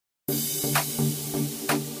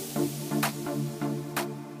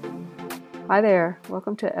Hi there.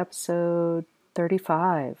 Welcome to episode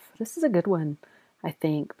 35. This is a good one, I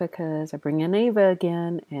think, because I bring in Ava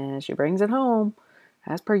again and she brings it home,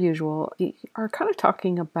 as per usual. We are kind of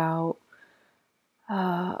talking about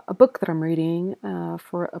a book that I'm reading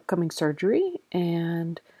for upcoming surgery.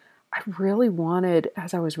 And I really wanted,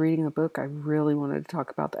 as I was reading the book, I really wanted to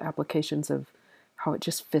talk about the applications of how it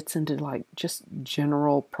just fits into like just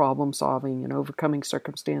general problem solving and overcoming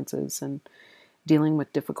circumstances and dealing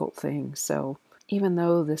with difficult things. So even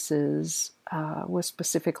though this is was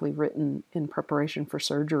specifically written in preparation for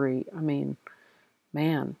surgery, I mean,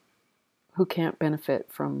 man, who can't benefit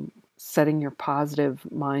from setting your positive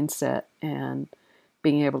mindset and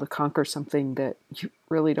being able to conquer something that you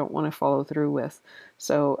really don't want to follow through with?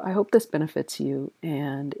 So I hope this benefits you.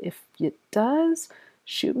 And if it does,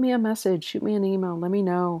 shoot me a message, shoot me an email, let me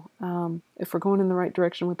know if we're going in the right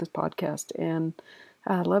direction with this podcast. And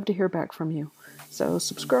I'd love to hear back from you. So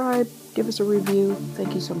subscribe, give us a review.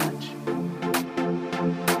 Thank you so much.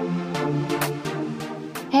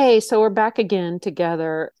 Hey, so we're back again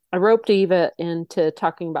together. I roped Eva into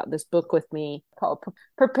talking about this book with me called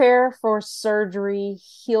Prepare for Surgery,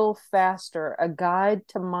 Heal Faster, A Guide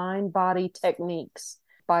to Mind-Body Techniques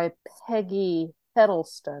by Peggy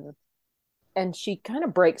Heddleston. And she kind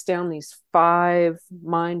of breaks down these 5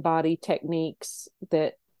 mind-body techniques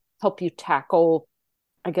that help you tackle,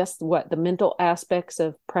 I guess, the mental aspects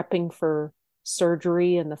of prepping for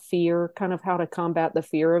surgery and the fear, kind of how to combat the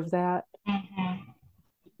fear of that. Mhm.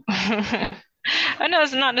 I know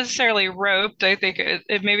it's not necessarily roped. I think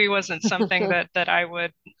it maybe wasn't something that I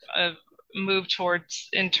would uh, move towards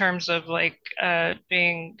in terms of like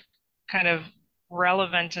being kind of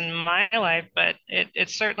relevant in my life, but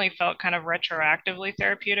it certainly felt kind of retroactively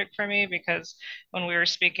therapeutic for me because when we were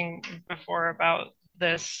speaking before about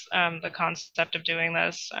this, the concept of doing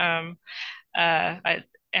this, I,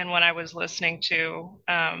 and when I was listening to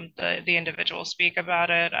the individual speak about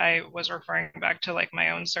it, I was referring back to like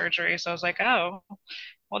my own surgery. So I was like, oh,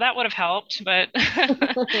 well, that would have helped, but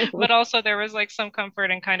but also there was like some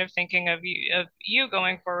comfort in kind of thinking of you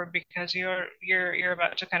going forward because you're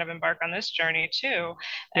about to kind of embark on this journey too,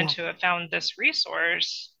 and Yeah. to have found this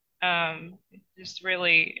resource just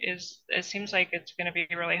really is it seems like it's going to be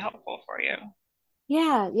really helpful for you.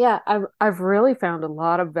 Yeah. I've really found a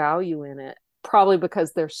lot of value in it. Probably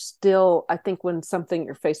because there's still, I think when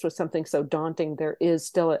you're faced with something so daunting, there is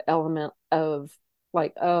still an element of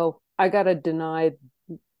like, oh, I gotta deny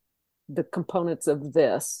the components of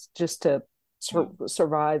this just to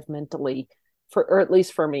survive mentally, for or at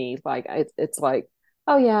least for me. Like it's like,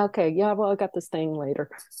 oh yeah, okay, yeah, well, I got this thing later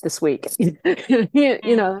this week. You know,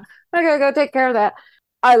 Mm. I gotta go take care of that.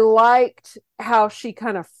 I liked how she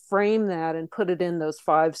kind of framed that and put it in those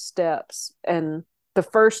 5 steps. And the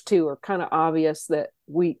first 2 are kind of obvious that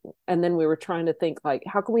and then we were trying to think like,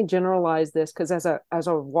 how can we generalize this? Because as I was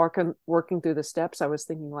working through the steps, I was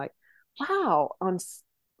thinking like, wow, on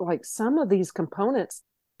like some of these components,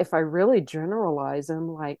 if I really generalize them,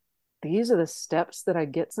 like these are the steps that I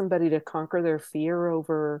get somebody to conquer their fear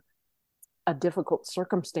over a difficult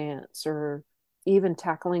circumstance, or even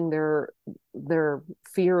tackling their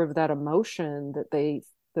fear of that emotion that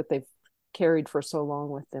they've carried for so long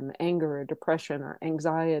with them, anger or depression or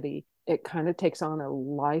anxiety. It kind of takes on a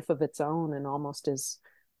life of its own and almost is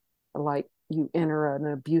like you enter an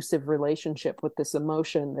abusive relationship with this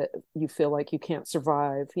emotion that you feel like you can't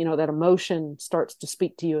survive. That emotion starts to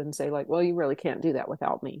speak to you and say like, well, you really can't do that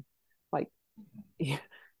without me. Like,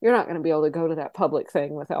 you're not going to be able to go to that public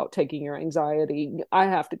thing without taking your anxiety. I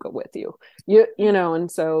have to go with you. And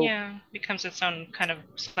so Yeah, becomes its own kind of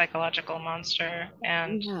psychological monster.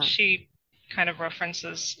 And yeah. she kind of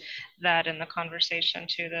references that in the conversation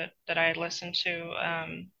too that I had listened to.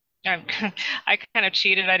 I, I kind of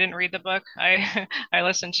cheated. I didn't read the book. I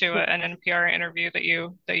listened to an NPR interview that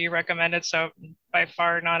you recommended. So by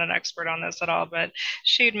far not an expert on this at all. But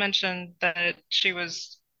she had mentioned that she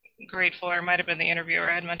was grateful, or it might have been the interviewer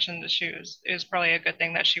had mentioned that it was probably a good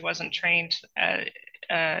thing that she wasn't trained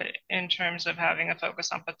in terms of having a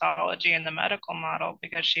focus on pathology in the medical model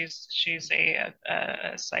because she's a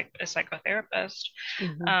psychotherapist.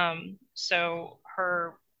 Mm-hmm. So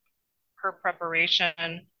her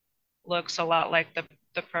preparation looks a lot like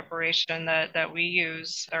the preparation that we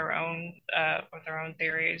use our own with our own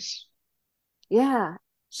theories. Yeah,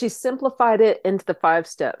 she simplified it into the 5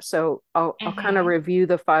 steps. So I'll kind of Mm-hmm. review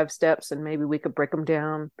the 5 steps and maybe we could break them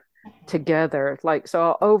down together. Like, so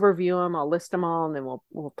I'll overview them, I'll list them all, and then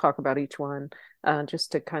we'll talk about each one,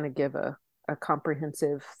 just to kind of give a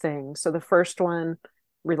comprehensive thing. So the first one,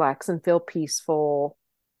 relax and feel peaceful.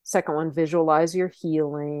 Second one, visualize your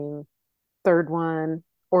healing. Third one,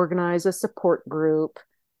 organize a support group.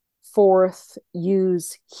 Fourth,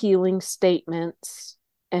 use healing statements.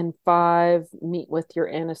 And five, meet with your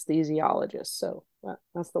anesthesiologist. So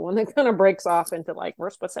that's the one that kind of breaks off into like, we're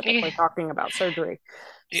Yeah, specifically talking about surgery.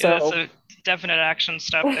 yeah, that's So, a definite action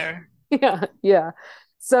step there. yeah, yeah.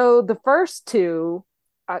 So the first two,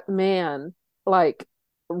 man, like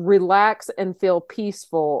relax and feel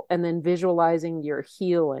peaceful, and then visualizing your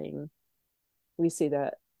healing. We see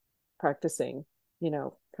that practicing,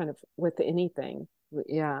 kind of with anything.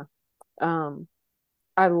 Yeah. Um,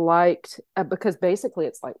 I liked because basically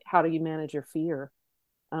it's like, how do you manage your fear?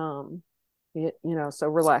 Um, so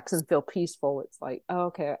relax and feel peaceful. It's like, oh,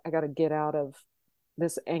 okay, I got to get out of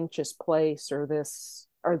this anxious place or this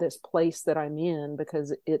place that I'm in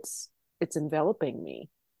because it's enveloping me.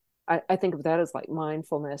 I think of that as like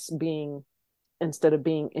mindfulness being instead of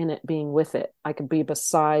being in it, being with it. I could be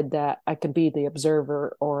beside that. I could be the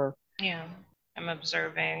observer or Yeah, I'm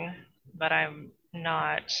observing, but I'm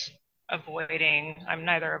not avoiding. I'm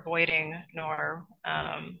neither avoiding nor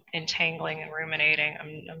entangling and ruminating.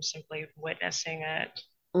 I'm simply witnessing it.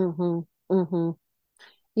 mm-hmm, mm-hmm.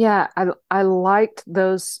 Yeah, I liked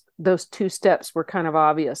those two steps were kind of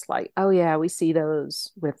obvious, like, oh yeah, we see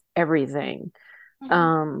those with everything. Mhm.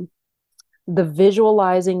 Um, the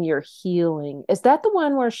visualizing your healing. Is that the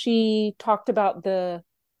one where she talked about the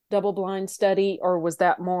double blind study, or was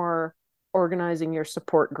that more organizing your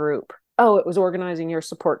support group? Oh, it was organizing your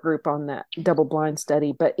support group on that double blind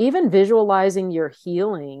study. But even visualizing your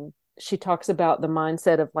healing, she talks about the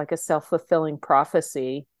mindset of like a self-fulfilling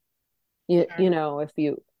prophecy. If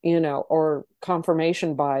or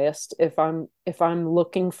confirmation biased, if I'm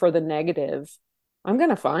looking for the negative, I'm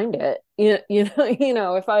going to find it.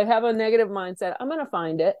 If I have a negative mindset, I'm going to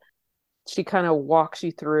find it. She kind of walks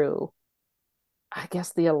you through, I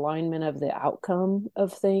guess, the alignment of the outcome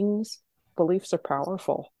of things. Beliefs are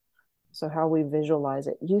powerful. So how we visualize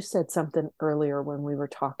it. You said something earlier when we were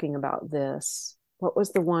talking about this. What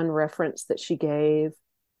was the one reference that she gave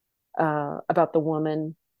about the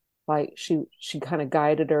woman? Like she kind of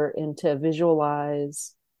guided her into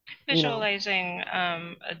visualize, you know. Visualizing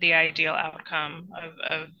the ideal outcome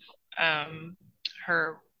of um,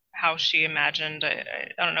 her, how she imagined. I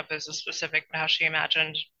don't know if there's a specific, but how she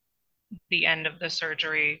imagined the end of the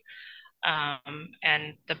surgery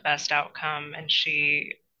and the best outcome. And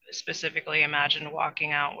she specifically imagined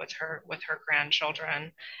walking out with her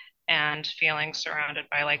grandchildren and feeling surrounded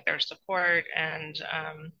by like their support. And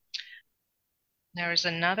there was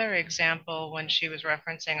another example when she was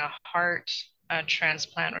referencing a heart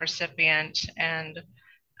transplant recipient, and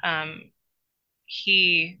um,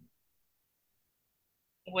 he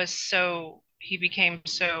he became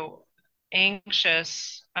so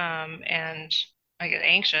anxious and I get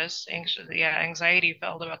anxious, yeah, anxiety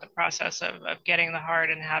filled about the process of getting the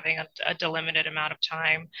heart and having a delimited amount of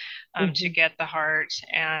time to Mm-hmm. get the heart.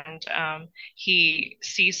 And he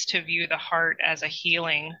ceased to view the heart as a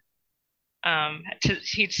healing.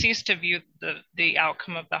 He'd ceased to view the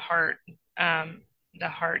outcome of the heart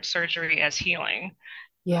surgery as healing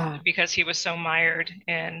Yeah. because he was so mired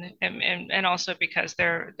in and also because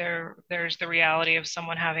there's the reality of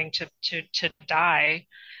someone having to die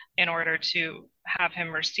in order to have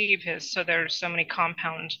him receive his. So there's so many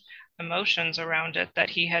compound emotions around it that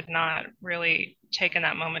he had not really taken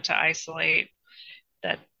that moment to isolate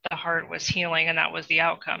that the heart was healing and that was the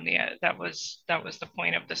outcome. That was the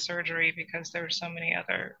point of the surgery because there were so many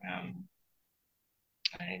other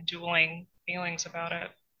dueling feelings about it.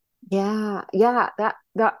 Yeah, yeah,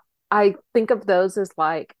 that I think of those as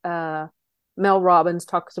like Mel Robbins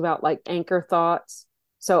talks about like anchor thoughts.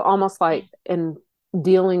 So almost like in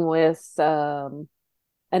dealing with an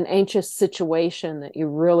anxious situation that you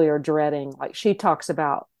really are dreading. Like she talks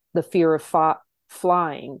about the fear of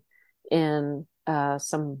flying in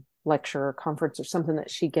some lecture or conference or something that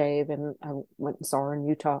she gave, and I went and saw her in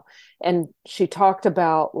Utah, and she talked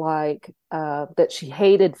about like that she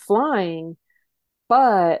hated flying,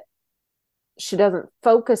 but she doesn't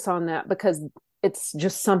focus on that because it's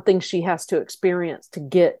just something she has to experience to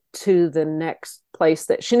get to the next place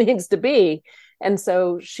that she needs to be. And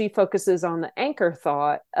so she focuses on the anchor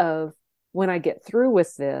thought of, when I get through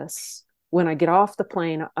with this, when I get off the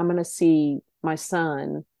plane, I'm going to see my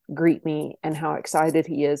son greet me and how excited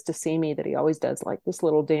he is to see me, that he always does like this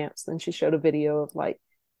little dance. Then she showed a video of like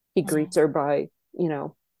he greets her by,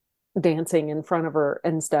 dancing in front of her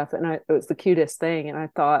and stuff. And it was the cutest thing. And I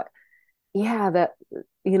thought, yeah,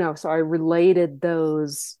 so I related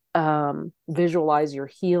those visualize your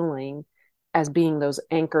healing as being those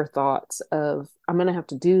anchor thoughts of, I'm going to have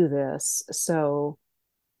to do this. So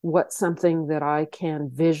what's something that I can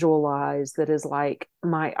visualize that is like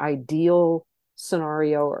my ideal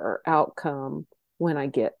scenario or outcome when I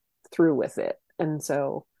get through with it. And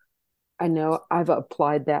so I know I've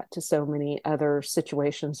applied that to so many other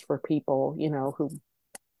situations for people, who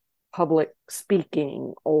public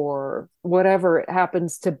speaking or whatever it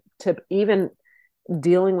happens to even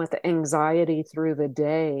dealing with anxiety through the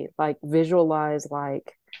day, like visualize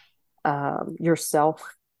like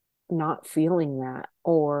yourself not feeling that,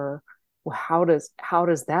 or well, how does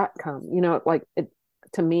that come, like it,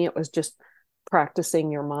 to me it was just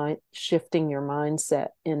practicing your mind, shifting your mindset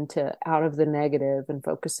into out of the negative and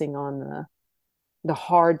focusing on the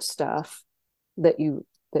hard stuff that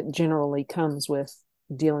generally comes with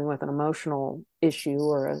dealing with an emotional issue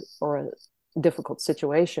or a difficult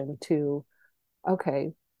situation, to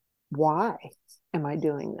okay, why am I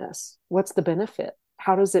doing this? What's the benefit?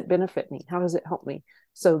 How does it benefit me? How does it help me?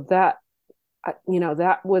 So that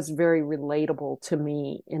was very relatable to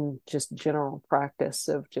me in just general practice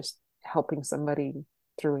of just helping somebody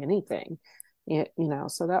through anything.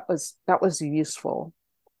 So that was useful.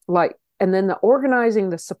 Like, and then the organizing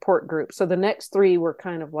the support group. So the next three were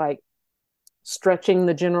kind of like stretching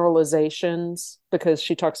the generalizations, because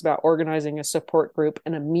she talks about organizing a support group,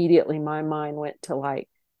 and immediately my mind went to like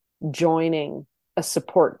joining a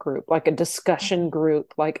support group, like a discussion Mhm.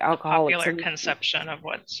 group, like A Alcoholics popular Anonymous. conception of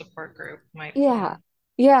what support group might Yeah.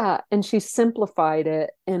 mean. Yeah. And she simplified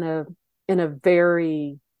it in a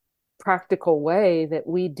very practical way that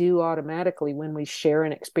we do automatically when we share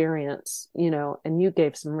an experience, and you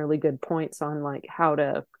gave some really good points on like how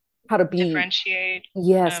to be, Differentiate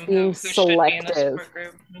yes, being who should be in the selective. support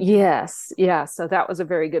group. Hmm. Yes. Yeah. So that was a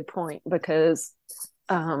very good point, because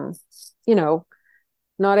um, you know,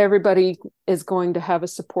 not everybody is going to have a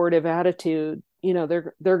supportive attitude.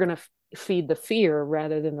 They're going to feed the fear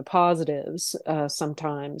rather than the positives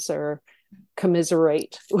sometimes, or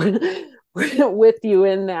commiserate with you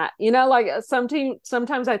in that. Like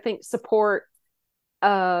sometimes I think support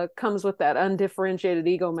comes with that undifferentiated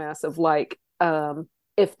ego mass of like,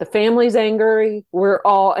 if the family's angry, we're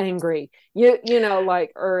all angry.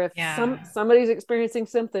 Like, or if Yeah. somebody's experiencing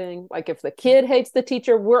something, like if the kid hates the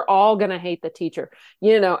teacher, we're all gonna hate the teacher.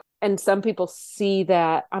 And some people see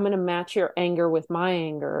that I'm gonna match your anger with my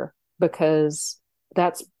anger, because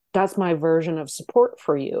that's that's my version of support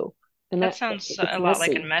for you, and That that sounds it's a lot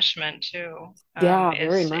like messy. enmeshment too. Yeah,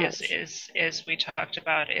 very much. Is we talked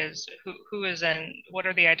about is who is in what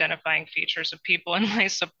are the identifying features of people in my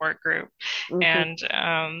support group, Hmm. and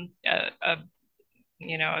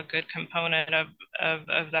a good component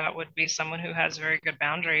of that would be someone who has very good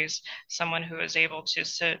boundaries, someone who is able to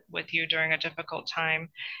sit with you during a difficult time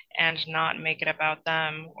and not make it about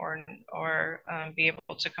them, or be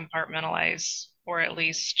able to compartmentalize, or at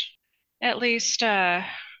least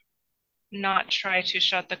not try to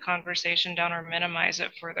shut the conversation down or minimize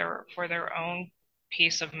it for their own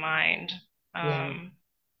peace of mind. Yeah. Um,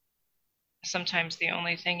 Sometimes the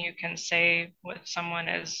only thing you can say with someone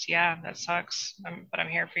is, "Yeah, that sucks, but I'm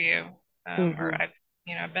here for you," or Hmm.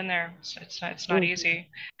 I've been there. It's not Hmm. easy.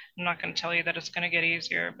 I'm not going to tell you that it's going to get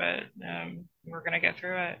easier, but we're going to get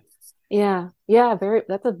through it. Yeah, yeah,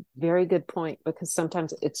 that's a very good point, because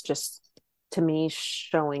sometimes it's just, to me,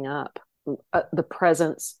 showing up, the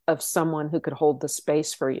presence of someone who could hold the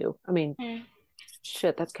space for you. I mean, Mm-hmm.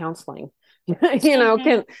 shit, that's counseling. Mm-hmm.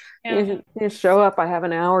 Can Yeah. you show up? I have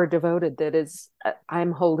an hour devoted that is,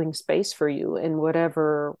 I'm holding space for you in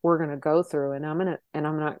whatever we're going to go through, and I'm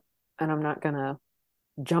not going to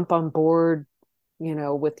jump on board,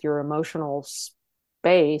 with your emotional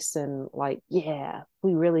space and like, yeah,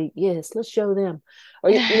 we really, yes, let's show them.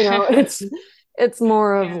 Or, it's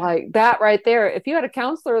more of Yeah. like that right there. If you had a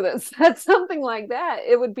counselor that said something like that,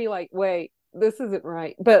 it would be like, wait, this isn't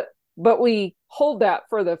right. But we hold that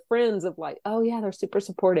for the friends of like, oh yeah, they're super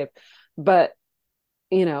supportive. But,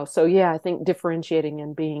 so yeah, I think differentiating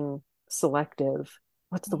and being selective.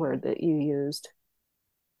 What's the word that you used?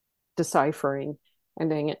 Deciphering. And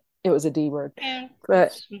dang it, it was a D word. Yeah.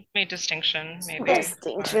 But It's made distinction, maybe, or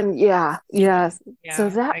distinction, yeah, yes. So yeah,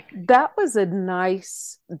 that like that was a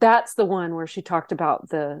nice. That's the one where she talked about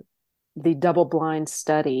the double blind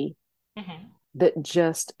study, mhm.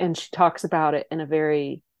 and she talks about it in a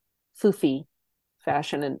very foofy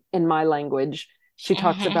fashion, in my language. She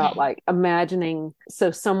talks about like imagining,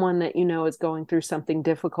 so someone that is going through something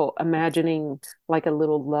difficult, imagining like a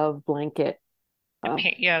little love blanket. The uh,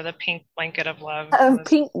 pink, yeah, the pink blanket of love a was,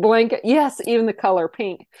 pink blanket. Yes, even the color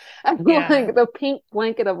pink. yeah. Like the pink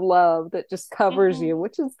blanket of love that just covers Hmm. you,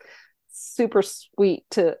 which is super sweet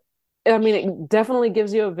I mean, it definitely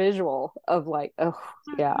gives you a visual of like, oh,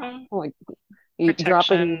 yeah. Hmm. Like, dropping.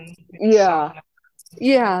 Protection, Yeah. softness.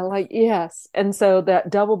 Yeah, like yes. And so that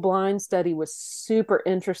double blind study was super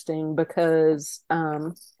interesting because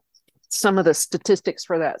some of the statistics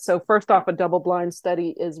for that. So first off, a double blind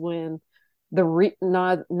study is when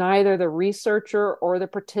neither the researcher or the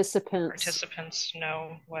participants. Participants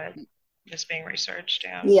know what is being researched.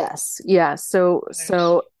 Yeah. Yes, yeah. So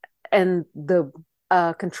There's, and the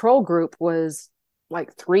control group was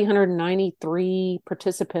like 393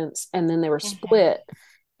 participants, and then they were mhm. split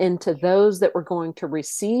into those that were going to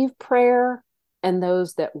receive prayer and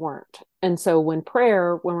those that weren't. And so when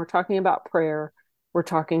we're talking about prayer, we're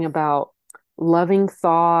talking about loving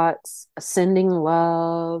thoughts, sending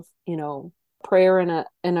love, prayer in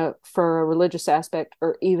a for a religious aspect,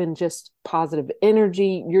 or even just positive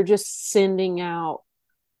energy. You're just sending out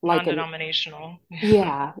like an Non-denominational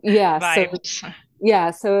yeah, yeah. So vibes.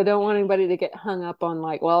 yeah, so I don't want anybody to get hung up on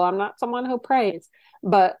like, well, I'm not someone who prays,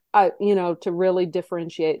 but to really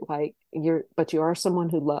differentiate like but you are someone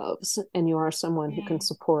who loves, and you are someone who can Mm.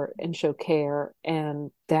 support and show care,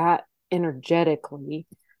 and that energetically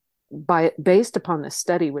based upon this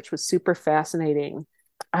study, which was super fascinating.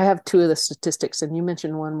 I have two of the statistics, and you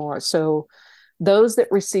mentioned one more. So those that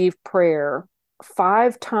received prayer,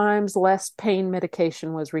 5 times less pain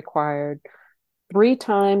medication was required, 3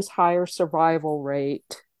 times higher survival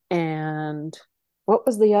rate, and what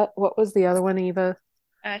was the other one, Eva?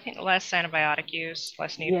 I think less antibiotic use,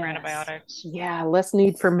 less need for Yes, antibiotics. yeah, less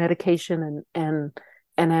need for medication and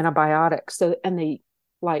antibiotics. So and they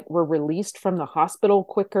like were released from the hospital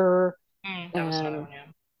quicker, That was another and one,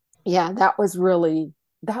 yeah. yeah,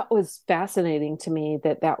 that was fascinating to me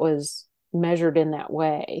that was measured in that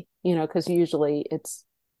way, because usually it's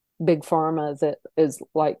big pharma that is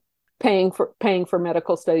like paying for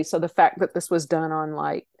medical studies. So the fact that this was done on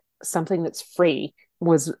like something that's free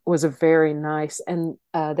was a very nice. And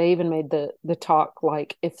they even made the talk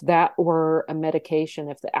like if that were a medication,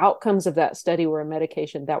 if the outcomes of that study were a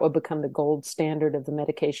medication, that would become the gold standard of the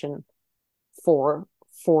medication for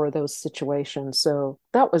for those situations. So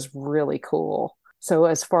that was really cool. So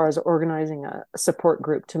as far as organizing a support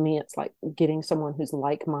group, to me, it's like getting someone who's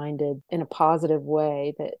like-minded in a positive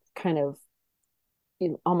way, that kind of,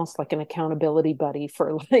 almost like an accountability buddy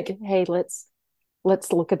for like, hey, let's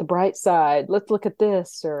look at the bright side. Let's look at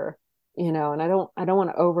this, or and I don't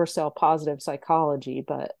want to oversell positive psychology,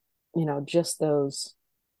 but just those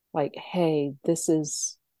like, hey, this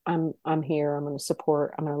is I'm here. I'm going to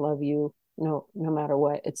support. I'm going to love you. No matter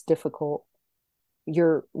what. It's difficult.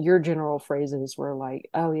 Your general phrases were like,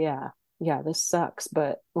 oh yeah, yeah, this sucks,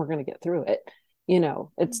 but we're going to get through it.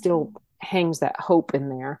 It still Mhm. hangs that hope in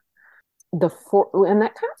there. And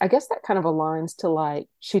that kind of, I guess that kind of aligns to like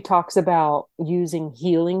she talks about using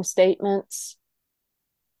healing statements,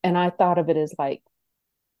 and I thought of it as like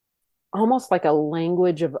almost like a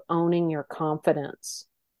language of owning your confidence,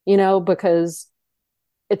 because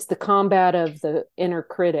it's the combat of the inner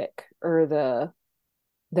critic, or the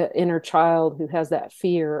inner child who has that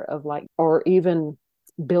fear of like, or even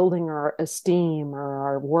building our esteem or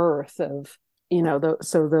our worth of,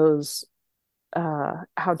 so those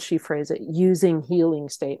how'd she phrase it, using healing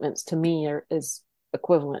statements to me is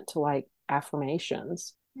equivalent to like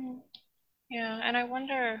affirmations. Mm. Yeah, and I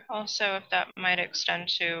wonder also if that might extend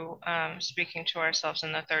to speaking to ourselves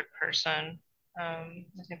in the third person. I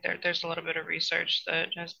think there's a little bit of research that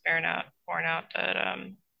has borne out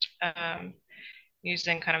that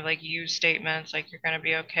using kind of like you statements, like you're going to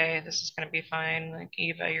be okay, this is going to be fine, like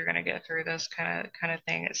Eva, you're going to get through this kind of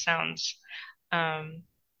thing. It sounds um,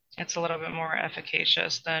 it's a little bit more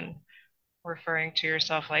efficacious than referring to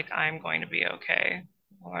yourself like I'm going to be okay,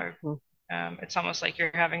 or it's almost like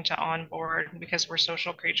you're having to onboard because we're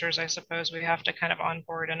social creatures. I suppose we have to kind of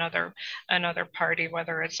onboard another party,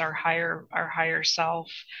 whether it's our higher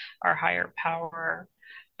self, our higher power,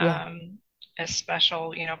 Yeah. um, a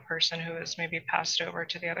special person who is maybe passed over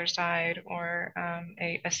to the other side, or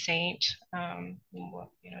a saint,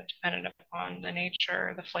 dependent upon the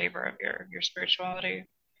nature, the flavor of your spirituality.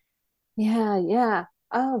 Yeah, yeah.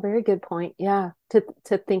 Oh, very good point. Yeah.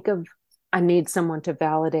 To think of, I need someone to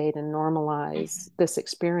validate and normalize Mhm. this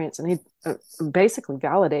experience. I need basically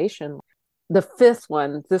validation. The fifth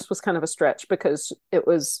one, this was kind of a stretch because it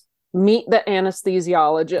was meet the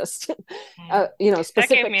anesthesiologist, Mm. That gave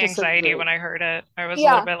specific me to anxiety surgery. when I heard it. I was a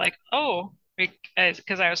little Yeah. bit like, oh,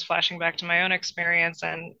 because I was flashing back to my own experience,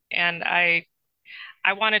 and I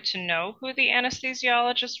wanted to know who the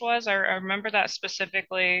anesthesiologist was. I remember that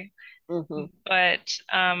specifically, Hmm. but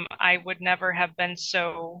I would never have been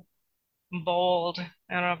so bold.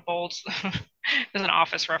 I don't know if bold is an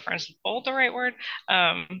office reference. Bold the right word?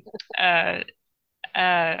 Um, uh,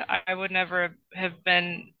 I would never have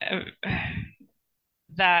been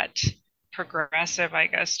that progressive, I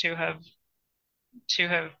guess, to have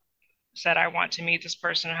said I want to meet this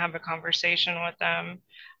person and have a conversation with them.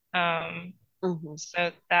 Um, Hmm.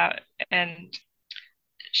 so that, and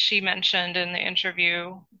she mentioned in the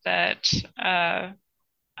interview that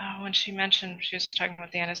when she mentioned she was talking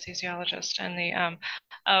with the anesthesiologist and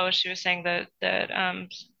the she was saying that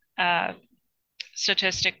uh,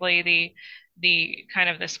 statistically the kind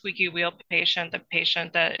of the squeaky wheel patient, the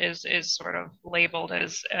patient that is sort of labeled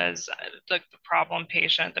as the problem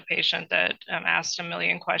patient, the patient that asks a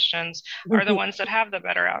million questions, are the ones that have the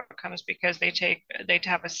better outcomes because they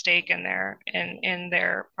have a stake in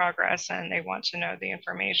their progress, and they want to know the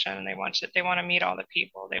information, and they want to meet all the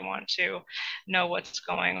people, they want to know what's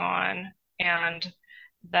going on, and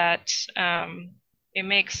that it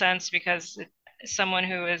makes sense because someone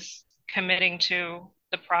who is committing to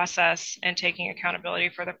the process and taking accountability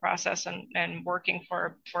for the process and working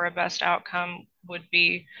for a best outcome would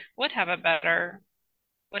have a better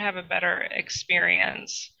would have a better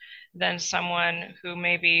experience than someone who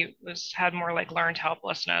maybe was had more like learned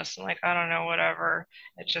helplessness and like I don't know whatever,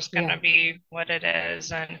 it's just going to Yeah. be what it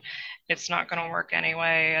is and it's not going to work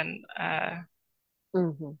anyway, and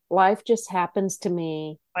Life just happens to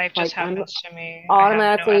me. life just Like I'm happens to me, I have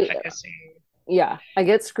no automatically, efficacy. yeah, I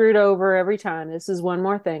get screwed over every time. This is one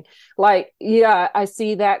more thing. Like, yeah, I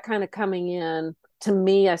see that kind of coming in. To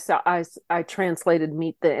me, I translated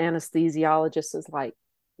meet the anesthesiologist as like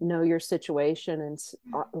know your situation and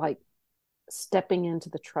like stepping into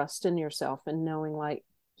the trust in yourself and knowing like,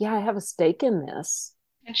 yeah, I have a stake in this.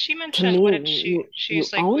 And she To mentioned, what me, did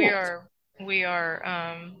she's you like, own it. we are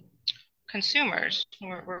consumers.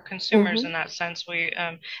 We're consumers Mm-hmm. in that sense.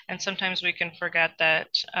 And sometimes we can forget that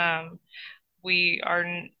we are,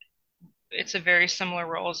 it's a very similar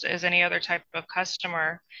role as any other type of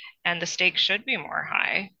customer, and the stakes should be more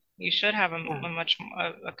high. You should have Yeah. a much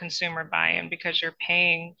a consumer buy-in because you're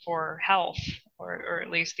paying for health, or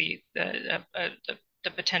at least the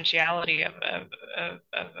potentiality of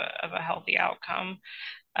a healthy outcome.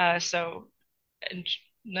 So and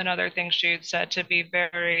another thing she had said, to be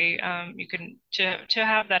very you can to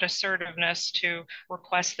have that assertiveness to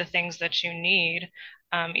request the things that you need,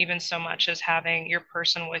 even so much as having your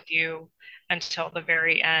person with you until the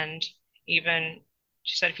very end. Even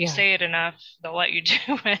she said if you Yeah. say it enough, they'll let you do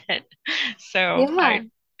it. So Yeah.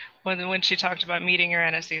 when she talked about meeting your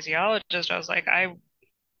anesthesiologist, I was like, I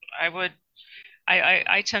would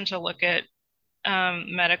I tend to look at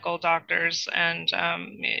medical doctors and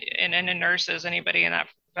nurses, anybody in that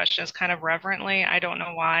profession, is kind of reverently. I don't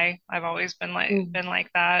know why. I've always Mm-hmm. been like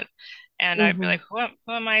that, and I'd be Mm-hmm. like, who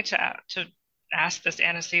am I to ask this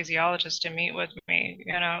anesthesiologist to meet with me?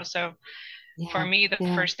 You know. So for Yeah. me, the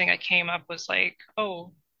Yeah. first thing that came up was like,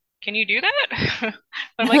 oh, can you do that?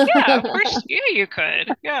 I'm like, yeah, of course, yeah, you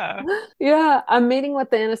could, yeah. Yeah, I'm meeting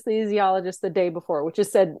with the anesthesiologist the day before, which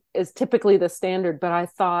is said is typically the standard. But I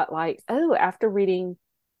thought, like, oh, after reading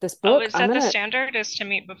this Oh, book, is I'm that the gonna, standard, is to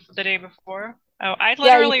meet the day before? Oh, I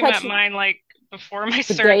yeah, you literally met catch mine like before my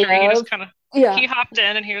the day surgery. He just of. kind of Yeah. he hopped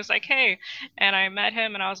in and he was like, "Hey," and I met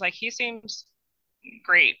him and I was like, "He seems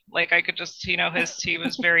great." Like I could just, he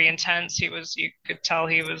was very intense. You could tell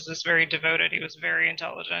he was just very devoted. He was very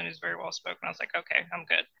intelligent. He was very well spoken. I was like, "Okay, I'm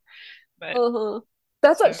good." But Uh-huh.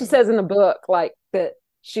 That's what she so says in the book, like that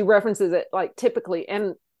she references it like typically.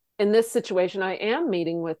 And in this situation, I am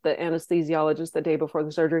meeting with the anesthesiologist the day before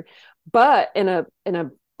the surgery. But in a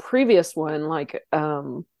previous one, like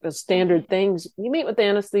the standard mhm, things, you meet with the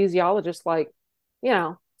anesthesiologist like,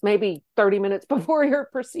 maybe 30 minutes before your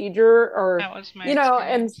procedure or, that was my and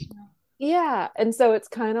experience. yeah. And so it's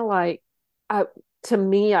kind of like I to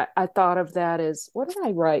me, I thought of that as what did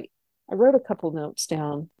I write? I wrote a couple notes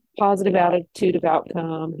down. Positive attitude of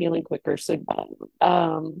outcome, healing quicker. So,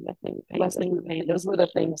 lessening the pain. Those were the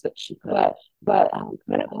things that she put. But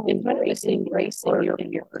kind of embracing your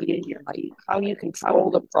life, how you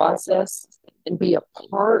control the process and be a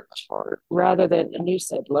part, rather than, and you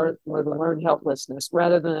said learn helplessness,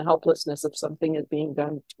 rather than the helplessness of something is being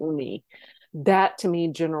done to me. That to me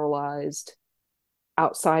generalized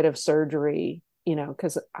outside of surgery,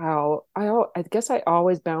 because I guess I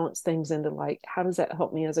always balance things into like, how does that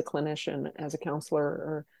help me as a clinician, as a counselor,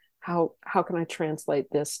 or how can I translate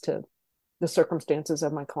this to the circumstances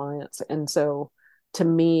of my clients? And so to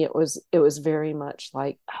me, it was very much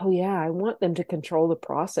like, oh yeah, I want them to control the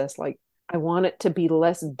process. Like I want it to be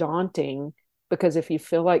less daunting because if you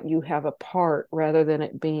feel like you have a part rather than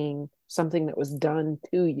it being something that was done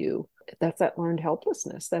to you, that's that learned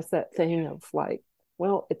helplessness. That's that thing of like,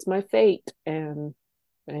 well, it's my fate, and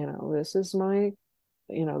this is my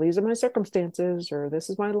these are my circumstances, or this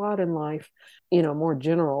is my lot in life, more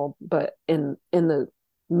general. But in the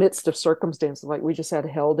midst of circumstances, like we just had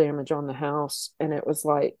hail damage on the house, and it was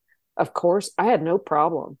like, of course, I had no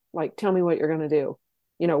problem. Like, tell me what you're going to do.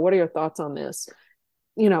 What are your thoughts on this?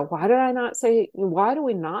 Why do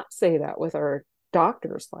we not say that with our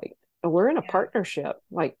doctors? Like, we're in a partnership.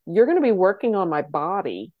 Like, you're going to be working on my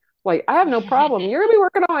body. Like, I have no problem. You're going to be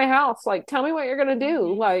working on my house. Like, tell me what you're going to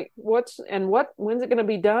do. Like, when's it going to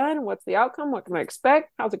be done? What's the outcome? What can I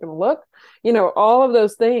expect? How's it going to look? All of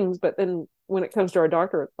those things. But then when it comes to our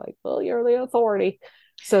doctor, it's like, well, you're the authority.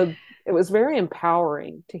 So it was very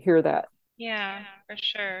empowering to hear that. Yeah, for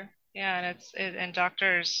sure. Yeah, and and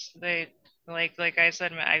doctors, they like I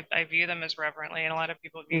said, I view them as reverently, and a lot of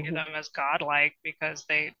people view Hmm. them as godlike because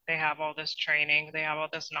they have all this training, they have all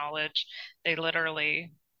this knowledge. They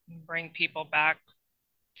literally bring people back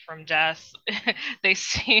from death. They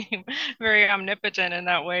seem very omnipotent in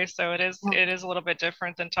that way, so it is a little bit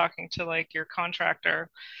different than talking to like your contractor.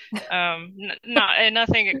 Not and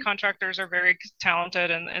nothing. Contractors are very talented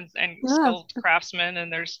and Yeah. skilled craftsmen,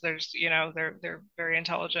 and there's they're very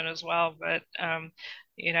intelligent as well. But I'm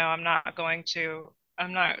not going to.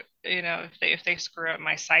 I'm not, if they screw up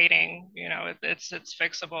my sighting, it's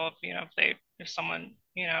fixable. If someone,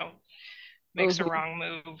 makes a Hmm. wrong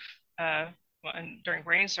move, uh, during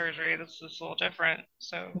brain surgery, this is a little different.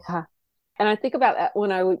 So, Yeah. And I think about that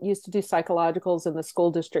when I used to do psychologicals in the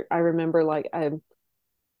school district. I remember like there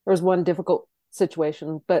was one difficult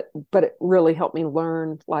situation, but it really helped me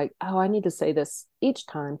learn like, oh, I need to say this each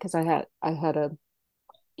time because I had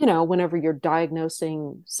whenever you're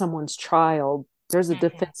diagnosing someone's child, there's a mhm,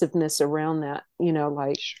 defensiveness around that,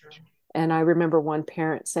 like, sure. and I remember one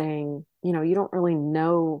parent saying, you don't really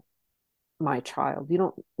know my child. You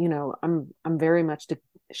don't, I'm very much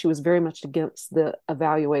she was very much against the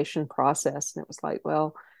evaluation process. And it was like,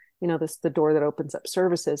 well, this is the door that opens up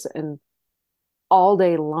services. And all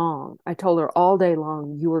day long, I told her all day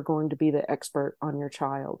long, you are going to be the expert on your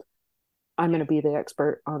child. I'm going to be the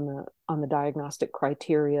expert on the diagnostic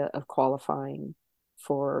criteria of qualifying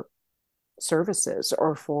for services,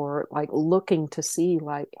 or for like looking to see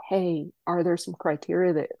like, hey, are there some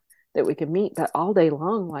criteria that we can meet? But all day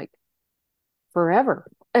long, like forever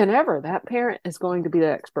and ever, that parent is going to be the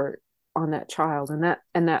expert on that child, and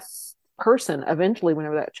that person eventually,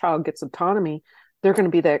 whenever that child gets autonomy, they're going to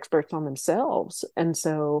be the experts on themselves. And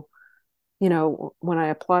so, when I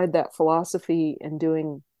applied that philosophy in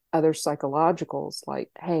doing other psychologicals, like,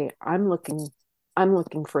 hey, I'm looking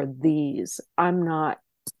for these. I'm not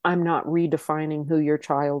redefining who your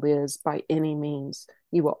child is by any means.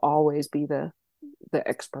 You will always be the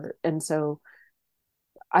expert. And so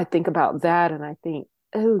I think about that, and I think,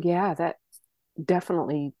 oh yeah, that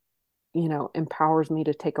definitely, empowers me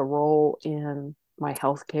to take a role in my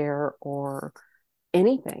healthcare or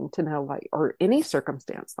anything, to know like, or any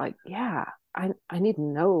circumstance, like, yeah, I need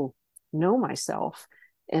to know myself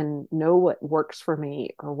and know what works for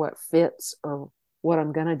me, or what fits, or what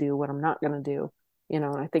I'm going to do, what I'm not going to do. And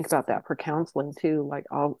I think about that for counseling too. Like,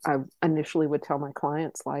 I initially would tell my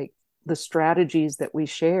clients, like, the strategies that we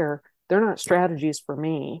share, they're not strategies for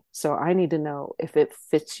me. So I need to know if it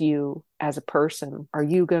fits you as a person. Are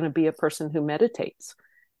you going to be a person who meditates?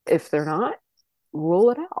 If they're not, rule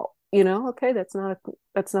it out. Okay, that's not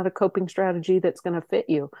a coping strategy that's going to fit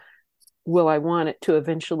you. Will I want it to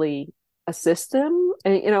eventually assist them?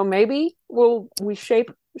 And maybe will we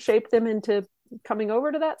shape them into coming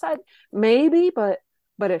over to that side? Maybe, but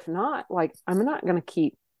if not, like, I'm not going to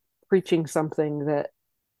keep preaching something that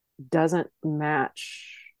doesn't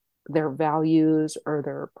match their values or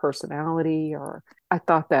their personality. Or I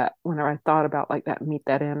thought that whenever I thought about like that, meet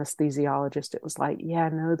that anesthesiologist, it was like, yeah,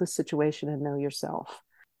 know the situation and know yourself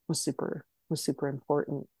was super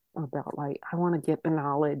important. About like, I want to get the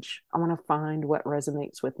knowledge, I want to find what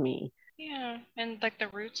resonates with me. Yeah, and like the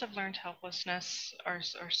roots of learned helplessness are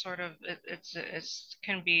sort of it's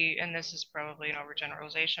can be, and this is probably an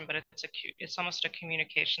overgeneralization, but it's almost a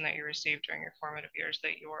communication that you received during your formative years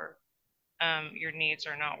that your needs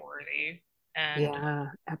are not worthy, and Yeah,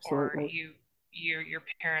 or absolutely. your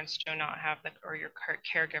parents do not have the, or your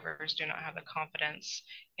caregivers do not have the confidence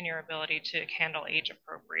in your ability to handle age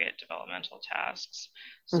appropriate developmental tasks.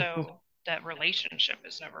 Hmm. So that relationship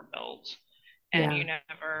is never built, and Yeah.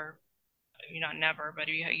 not never, but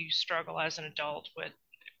you struggle as an adult with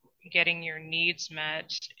getting your needs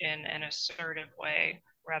met in an assertive way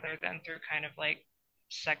rather than through kind of like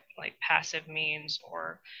passive means,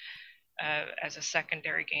 or as a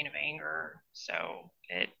secondary gain of anger. So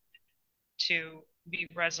it to be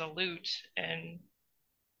resolute in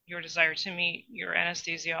your desire to meet your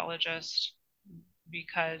anesthesiologist,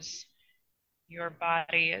 because your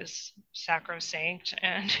body is sacrosanct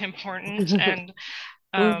and important, Hmm.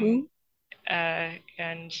 um,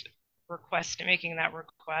 and making that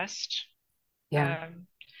request, Yeah. um,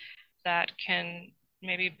 that can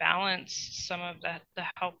maybe balance some of the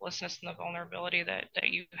helplessness and the vulnerability that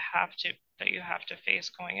you have to face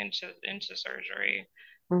going into surgery.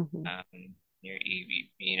 Hmm.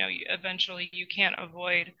 Eventually you can't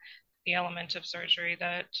avoid the element of surgery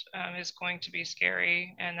that is going to be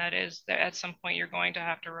scary, and that is that at some point you're going to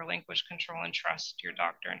have to relinquish control and trust your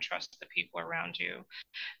doctor and trust the people around you.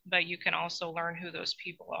 But you can also learn who those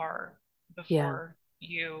people are Yeah. before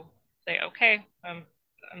you say, okay, I'm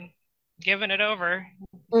giving it over.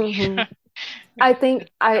 Hmm. I think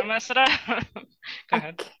Don't mess it up. Go I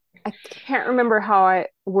ahead. I can't remember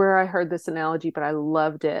where I heard this analogy, but I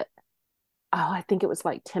loved it. Oh, I think it was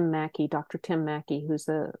like Tim Mackey, Dr. Tim Mackey, who's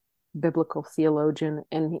a biblical theologian,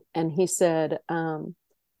 and he said,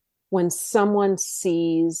 when someone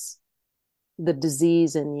sees the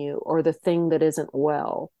disease in you or the thing that isn't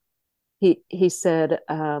well, he said,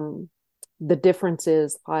 the difference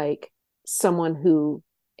is like someone who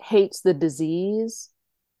hates the disease,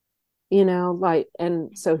 like,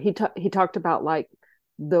 and so he talked about like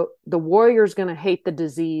the warrior's going to hate the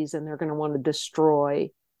disease and they're going to want to destroy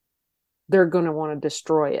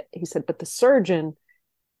it. He said, but the surgeon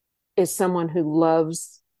is someone who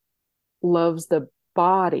loves the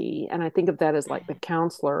body, and I think of that as like the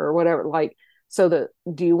counselor or whatever. Like, so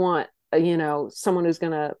do you want someone who's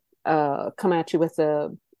going to come at you with a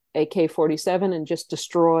AK-47 and just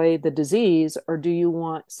destroy the disease, or do you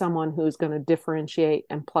want someone who's going to differentiate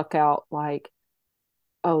and pluck out like,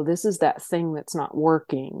 oh, this is that thing that's not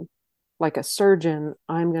working. Like a surgeon,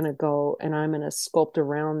 I'm going to go and I'm going to sculpt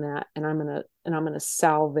around that, and I'm going to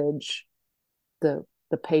salvage the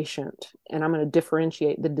patient, and I'm going to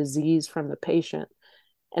differentiate the disease from the patient.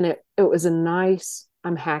 And it was a nice,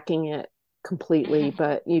 I'm hacking it completely,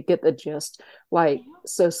 but you get the gist. Like,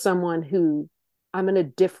 so someone who, I'm going to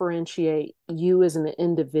differentiate you as an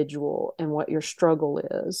individual and what your struggle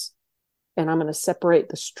is, and I'm going to separate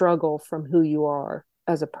the struggle from who you are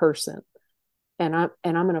as a person. And I'm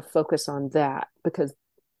going to focus on that, because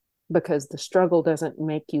the struggle doesn't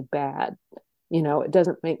make you bad. It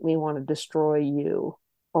doesn't make me want to destroy you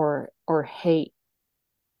or hate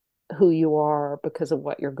who you are because of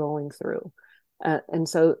what you're going through. And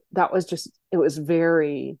so that was just, it was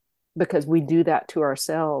very, because we do that to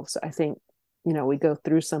ourselves. I think, we go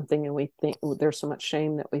through something and we think, oh, there's so much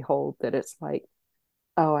shame that we hold, that it's like,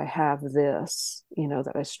 oh, I have this,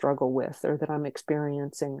 that I struggle with or that I'm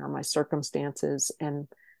experiencing, or my circumstances. And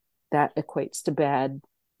that equates to bad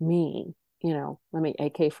me. Let me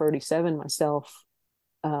AK-47 myself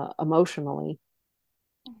emotionally.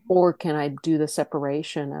 Or can I do the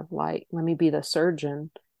separation of like, let me be the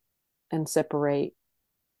surgeon and separate,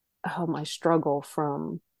 my struggle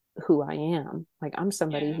from who I am. Like, I'm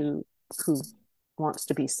somebody Yeah. who wants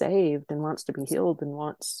to be saved and wants to be healed and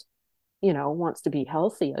wants to be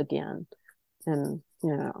healthy again. And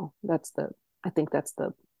I think that's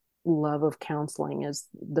the love of counseling, is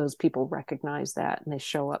those people recognize that and they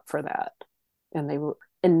show up for that. And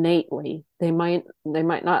innately, they might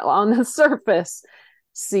not on the surface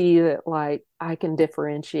see that, like, I can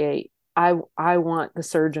differentiate. I want the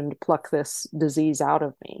surgeon to pluck this disease out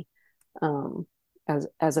of me, um,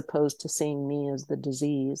 as opposed to seeing me as the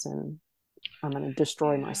disease, and I'm going to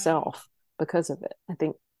destroy Yeah. myself because of it. I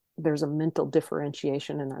think there's a mental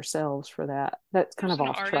differentiation in ourselves for that. That's kind There's of an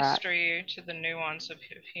off track. artistry to the nuance of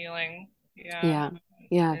healing. Yeah. Yeah.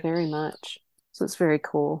 Yeah, very It's much. So it's very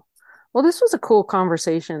cool. Well, this was a cool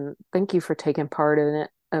conversation. Thank you for taking part in it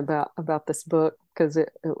about this book, because it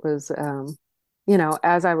was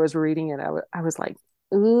as I was reading it, I was like,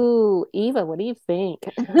 "Ooh, Eva, what do you think?"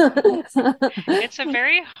 it's a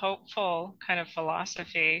very hopeful kind of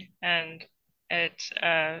philosophy, and it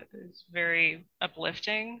is very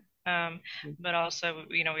uplifting. But also,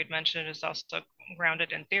 we'd mentioned it's also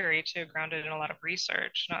grounded in theory too, grounded in a lot of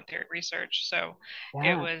research, not theory research. So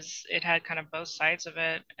Yeah. it had kind of both sides of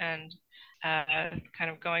it, and kind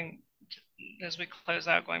of going as we close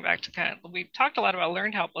out, going back to kind of, we talked a lot about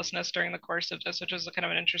learned helplessness during the course of this, which is a kind of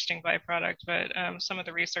an interesting byproduct. But some of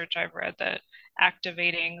the research I've read that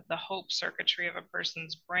activating the hope circuitry of a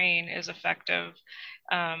person's brain is effective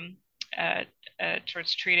um, at,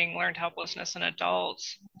 towards treating learned helplessness in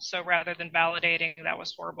adults. So rather than validating that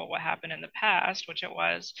was horrible what happened in the past, which it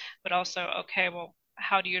was, but also, okay, well,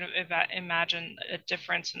 how do you imagine a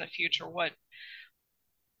difference in the future? What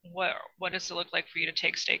does it look like for you to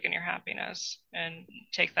take stake in your happiness and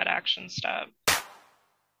take that action step?